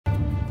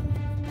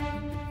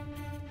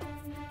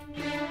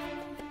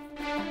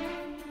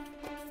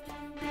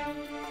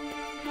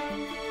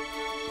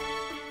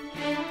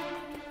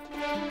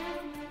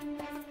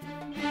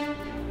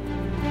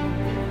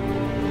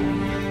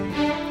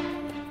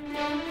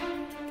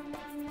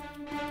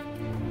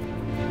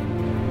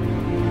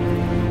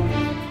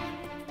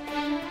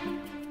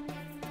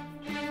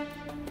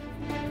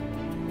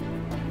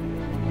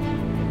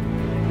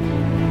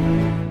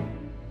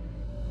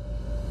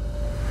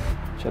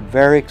It's a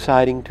very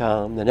exciting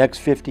time. The next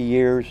 50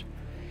 years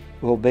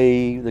will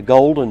be the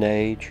golden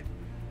age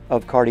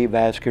of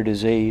cardiovascular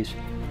disease.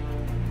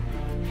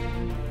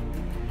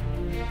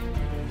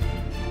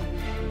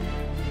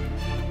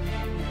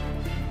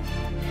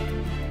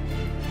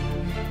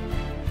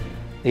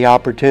 The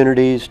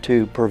opportunities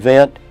to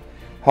prevent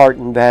heart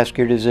and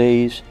vascular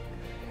disease,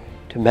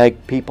 to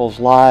make people's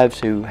lives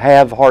who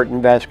have heart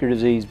and vascular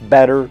disease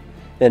better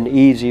and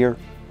easier,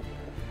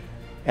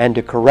 and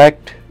to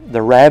correct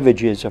the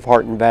ravages of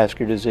heart and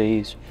vascular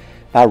disease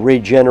by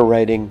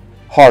regenerating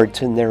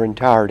hearts in their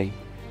entirety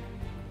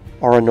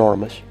are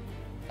enormous.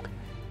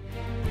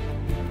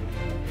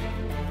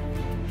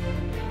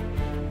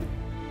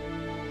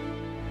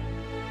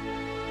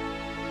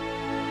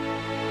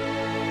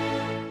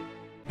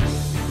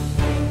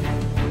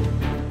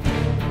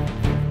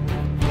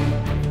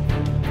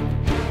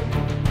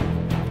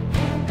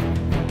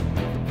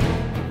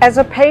 As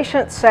a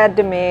patient said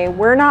to me,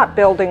 we're not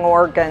building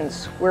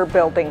organs, we're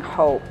building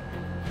hope.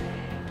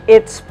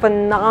 It's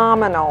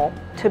phenomenal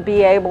to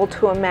be able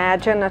to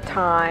imagine a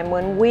time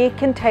when we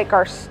can take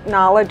our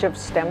knowledge of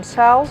stem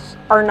cells,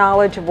 our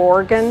knowledge of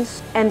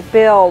organs, and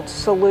build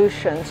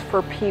solutions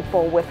for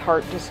people with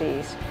heart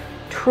disease.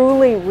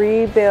 Truly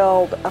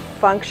rebuild a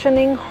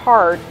functioning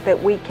heart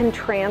that we can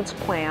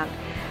transplant,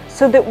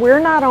 so that we're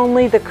not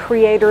only the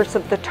creators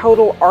of the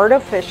total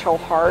artificial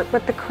heart,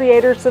 but the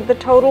creators of the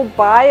total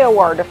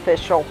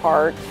bio-artificial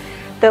heart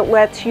that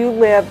lets you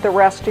live the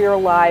rest of your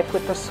life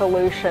with the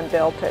solution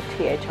built at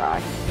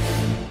THI.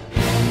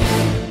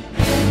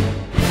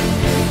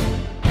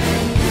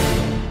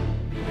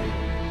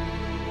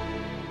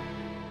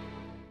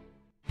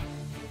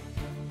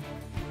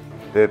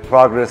 The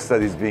progress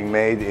that is being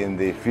made in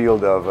the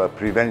field of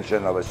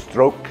prevention of a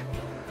stroke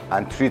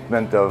and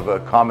treatment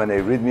of common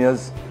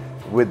arrhythmias,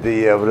 with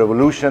the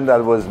revolution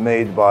that was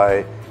made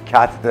by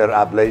catheter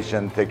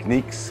ablation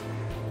techniques,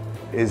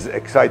 is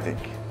exciting.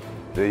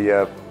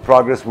 The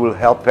progress will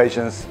help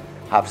patients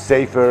have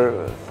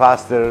safer,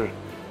 faster,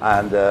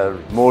 and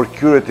more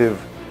curative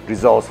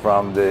results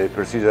from the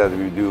procedure that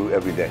we do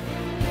every day.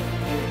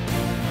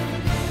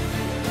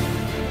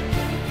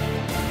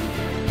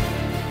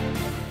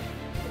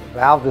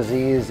 Valve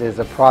disease is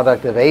a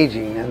product of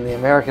aging, and the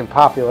American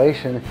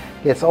population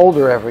gets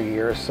older every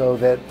year, so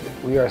that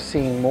we are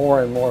seeing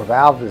more and more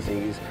valve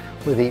disease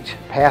with each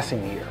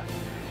passing year.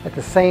 At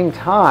the same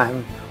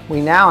time, we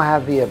now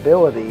have the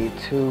ability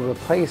to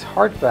replace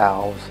heart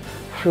valves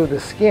through the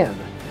skin,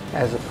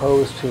 as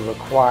opposed to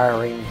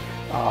requiring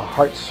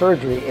heart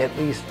surgery, at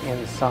least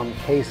in some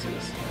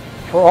cases.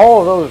 For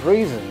all of those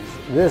reasons,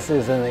 this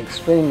is an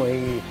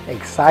extremely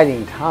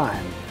exciting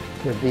time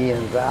to be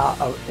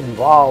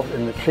involved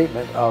in the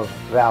treatment of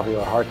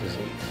valvular heart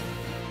disease.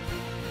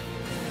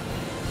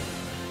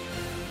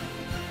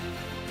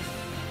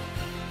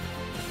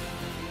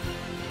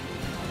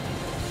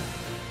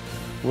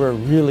 We're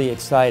really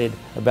excited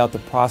about the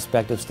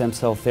prospect of stem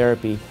cell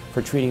therapy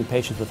for treating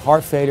patients with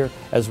heart failure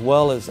as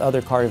well as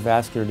other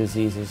cardiovascular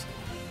diseases.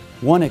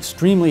 One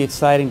extremely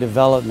exciting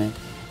development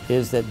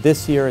is that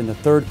this year in the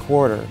third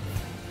quarter,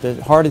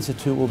 the Heart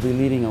Institute will be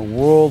leading a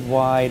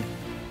worldwide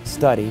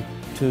study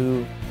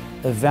to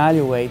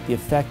evaluate the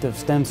effect of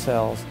stem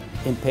cells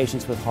in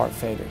patients with heart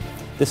failure.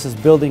 This is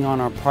building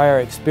on our prior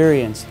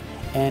experience,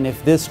 and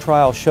if this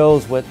trial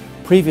shows what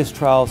previous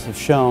trials have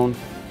shown,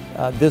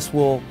 this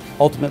will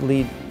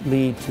ultimately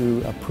lead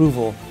to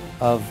approval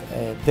of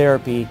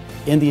therapy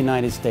in the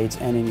United States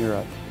and in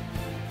Europe.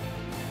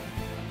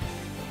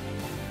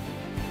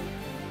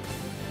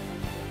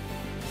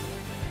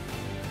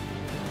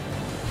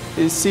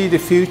 You see, the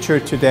future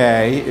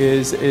today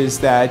is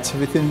that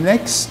within the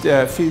next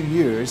few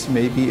years,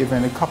 maybe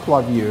even a couple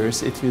of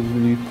years, it will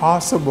be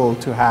possible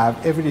to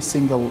have every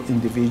single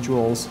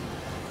individual's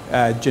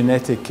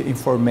genetic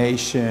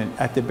information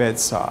at the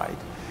bedside.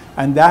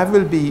 And that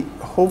will be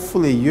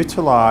hopefully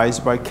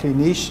utilized by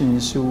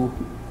clinicians who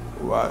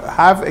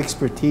have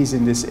expertise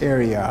in this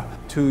area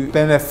to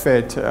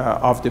benefit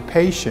of the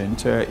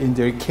patient in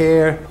their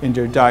care, in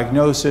their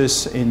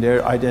diagnosis, in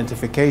their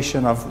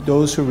identification of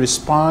those who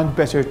respond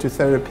better to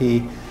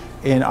therapy,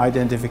 in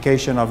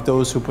identification of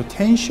those who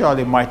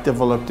potentially might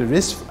develop the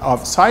risk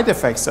of side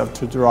effects of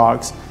the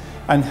drugs,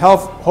 and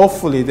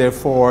hopefully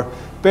therefore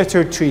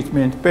better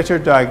treatment, better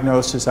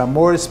diagnosis, and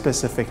more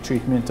specific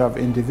treatment of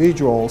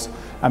individuals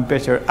and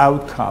better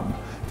outcome.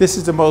 This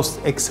is the most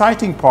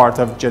exciting part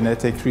of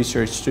genetic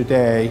research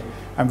today,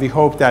 and we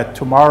hope that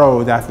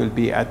tomorrow that will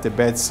be at the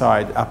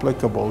bedside,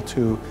 applicable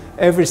to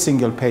every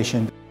single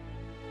patient.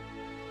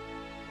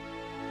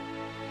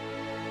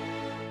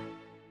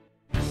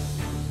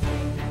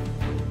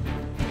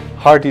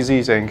 Heart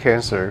disease and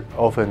cancer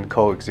often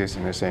coexist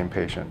in the same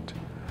patient.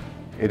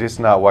 It is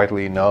not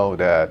widely known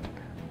that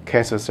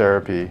cancer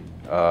therapy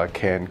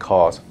can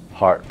cause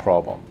heart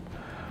problem.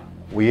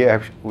 We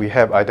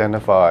have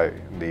identified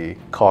the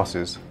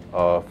causes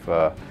of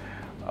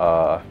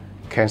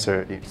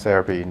cancer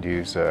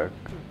therapy-induced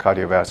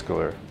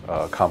cardiovascular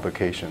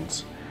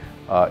complications.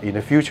 In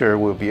the future,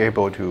 we'll be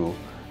able to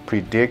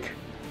predict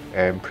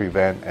and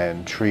prevent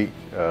and treat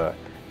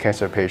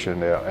cancer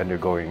patients that are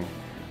undergoing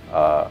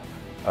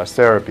a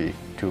therapy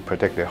to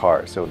protect their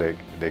heart so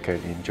they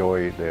can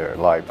enjoy their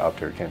life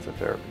after cancer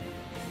therapy.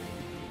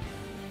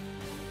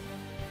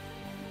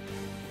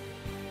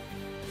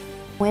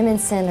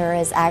 Women's Center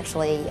is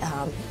actually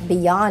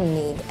beyond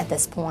need at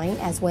this point,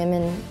 as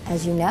women,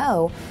 as you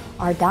know,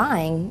 are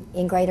dying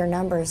in greater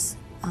numbers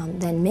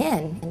than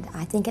men. And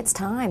I think it's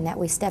time that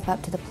we step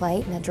up to the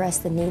plate and address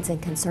the needs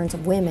and concerns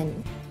of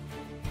women.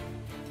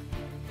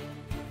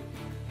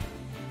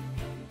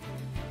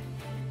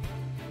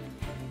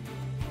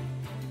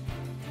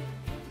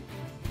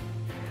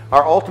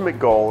 Our ultimate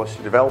goal is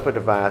to develop a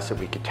device that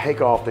we could take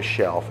off the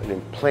shelf and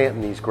implant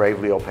in these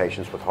gravely ill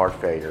patients with heart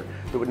failure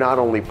that would not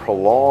only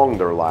prolong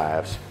their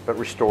lives, but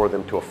restore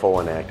them to a full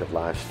and active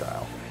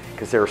lifestyle.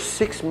 Because there are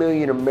 6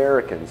 million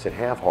Americans that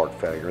have heart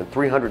failure and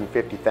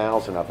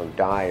 350,000 of them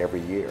die every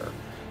year.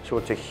 So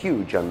it's a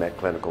huge unmet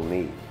clinical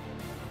need.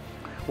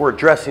 We're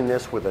addressing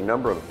this with a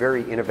number of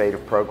very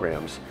innovative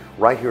programs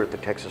right here at the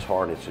Texas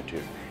Heart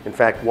Institute. In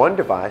fact, one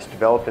device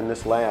developed in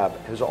this lab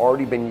has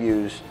already been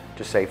used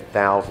to save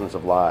thousands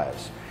of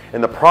lives.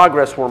 And the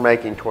progress we're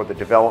making toward the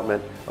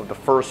development of the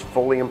first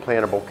fully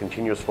implantable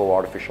continuous flow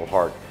artificial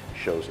heart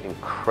shows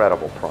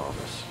incredible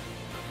promise.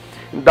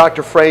 And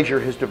Dr. Frazier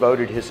has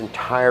devoted his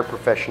entire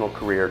professional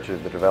career to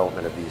the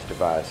development of these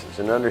devices,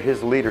 and under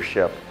his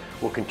leadership,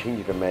 we'll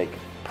continue to make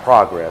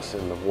progress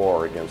in the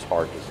war against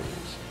heart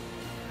disease.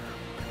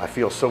 I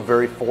feel so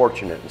very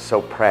fortunate and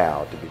so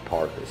proud to be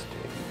part of this team.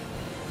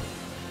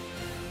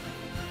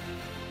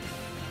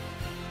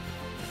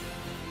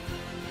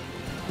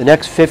 The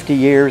next 50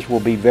 years will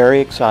be very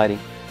exciting,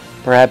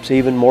 perhaps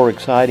even more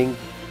exciting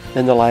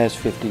than the last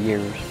 50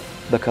 years,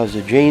 because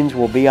the genes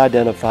will be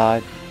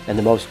identified and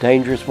the most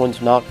dangerous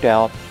ones knocked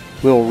out.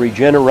 We'll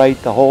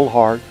regenerate the whole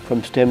heart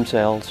from stem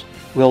cells.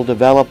 We'll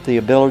develop the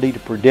ability to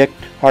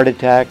predict heart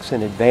attacks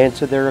in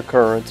advance of their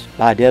occurrence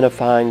by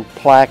identifying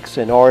plaques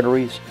in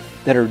arteries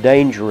that are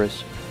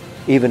dangerous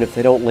even if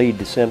they don't lead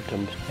to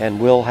symptoms. And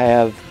we'll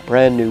have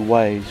brand new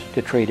ways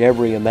to treat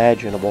every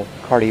imaginable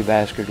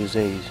cardiovascular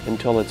disease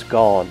until it's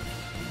gone.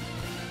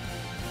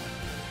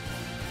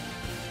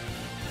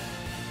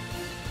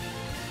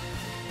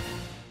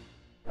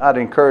 I'd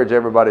encourage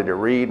everybody to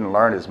read and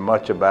learn as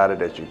much about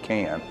it as you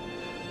can,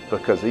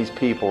 because these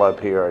people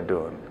up here are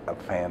doing a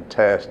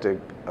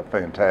fantastic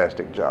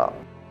job.